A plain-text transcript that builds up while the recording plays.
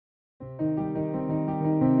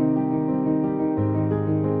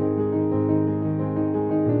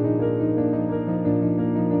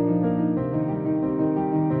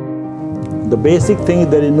basic thing is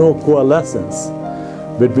there is no coalescence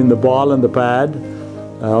between the ball and the pad.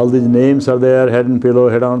 All these names are there, head and pillow,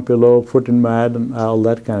 head on pillow, foot in mat, and all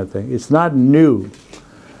that kind of thing. It's not new.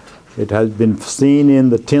 It has been seen in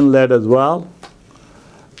the tin lead as well.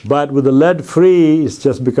 But with the lead free, it's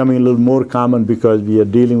just becoming a little more common because we are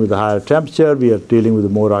dealing with a higher temperature, we are dealing with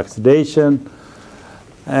more oxidation.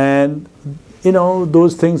 And you know,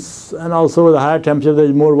 those things, and also with a higher temperature, there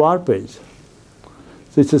is more warpage.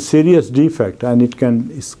 So it's a serious defect, and it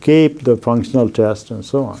can escape the functional test and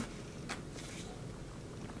so on.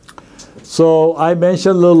 So I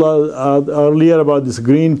mentioned a little earlier about this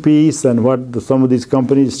green piece and what some of these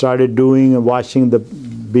companies started doing and washing the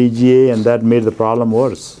BGA, and that made the problem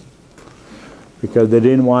worse because they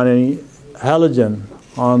didn't want any halogen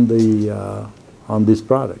on these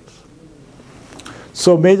products.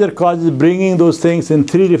 So major causes bringing those things in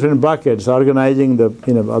 3 different buckets, organizing the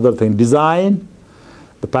other thing: design,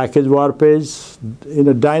 the package warpage,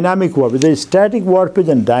 dynamic warpage. There is static warpage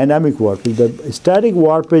and dynamic warpage. The static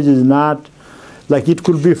warpage is not like it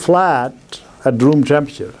could be flat at room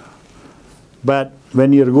temperature, but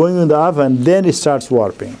when you're going in the oven, then it starts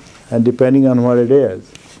warping, and depending on what it is.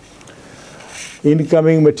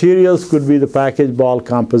 Incoming materials could be the package ball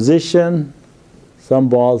composition. Some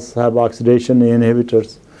balls have oxidation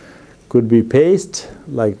inhibitors. Could be paste,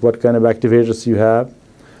 like what kind of activators you have.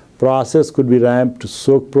 Process could be ramp to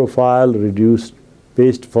soak profile, reduced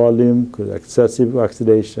paste volume, excessive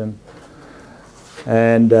oxidation.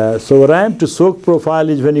 And so ramp to soak profile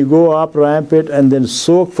is when you go up, ramp it, and then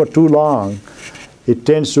soak for too long. It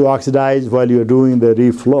tends to oxidize while you're doing the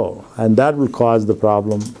reflow, and that will cause the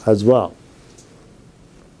problem as well.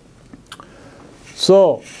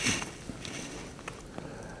 So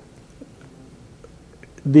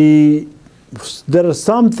there are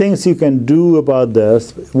some things you can do about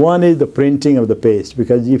this. One is the printing of the paste,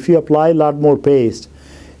 because if you apply a lot more paste,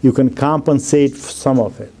 you can compensate some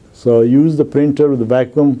of it. So use the printer with the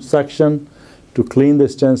vacuum suction to clean the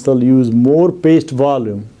stencil. Use more paste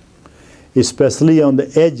volume, especially on the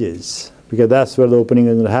edges, because that's where the opening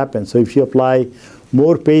is going to happen. So if you apply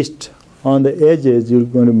more paste on the edges, you're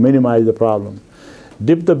going to minimize the problem.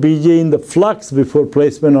 Dip the BGA in the flux before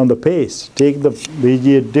placement on the paste. Take the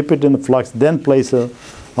BGA, dip it in the flux, then place it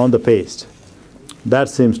on the paste. That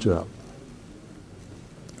seems to help.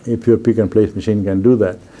 If your pick and place machine can do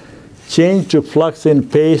that. Change to flux in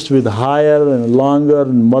paste with higher and longer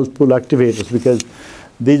and multiple activators, because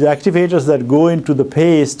these activators that go into the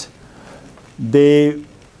paste, they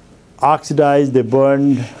oxidize, they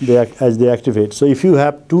burn as they activate. So if you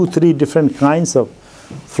have 2, 3 different kinds of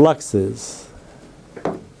fluxes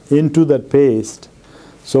into that paste,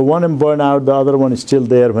 so one is burned out, the other one is still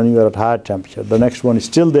there when you are at higher temperature. The next one is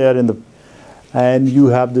still there and you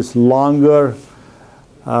have this longer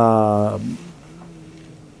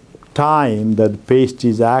time that the paste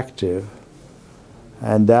is active,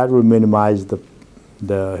 and that will minimize the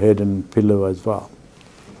head and pillow as well.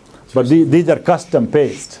 But these are custom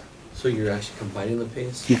paste. So you're actually combining the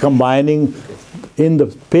paste? You're combining, okay. In the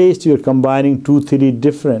paste you're combining 2, 3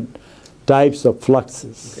 different types of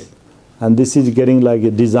fluxes. Okay. And this is getting like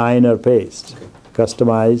a designer paste, okay.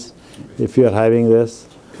 Customized. Okay. If you're having this.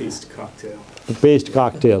 Paste cocktail. The paste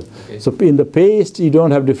cocktail. Okay. So in the paste, you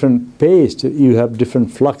don't have different paste, you have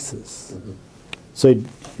different fluxes. Mm-hmm. So it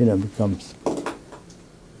becomes.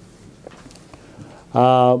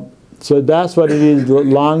 So that's what it is,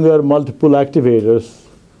 longer multiple activators,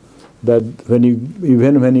 that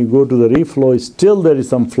even when you go to the reflow, still there is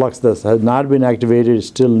some flux that has not been activated, it's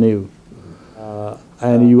still new.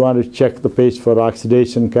 And you want to check the paste for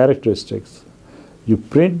oxidation characteristics. You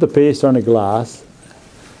print the paste on a glass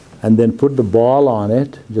and then put the ball on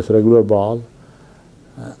it, just regular ball,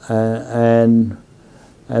 and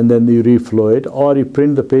then you reflow it, or you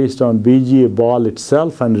print the paste on BGA ball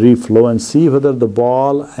itself and reflow and see whether the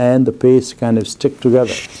ball and the paste kind of stick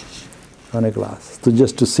together on a glass. So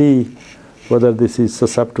just to see whether this is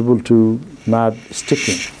susceptible to not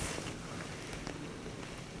sticking.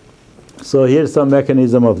 So here's some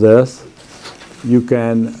mechanism of this. You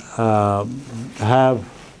can have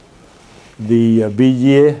the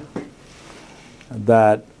BGA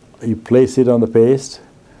that you place it on the paste,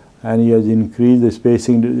 and you increase the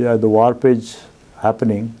spacing, the warpage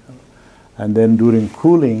happening, and then during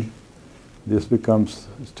cooling, this becomes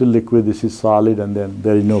still liquid, this is solid, and then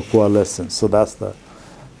there is no coalescence. So that's the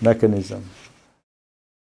mechanism.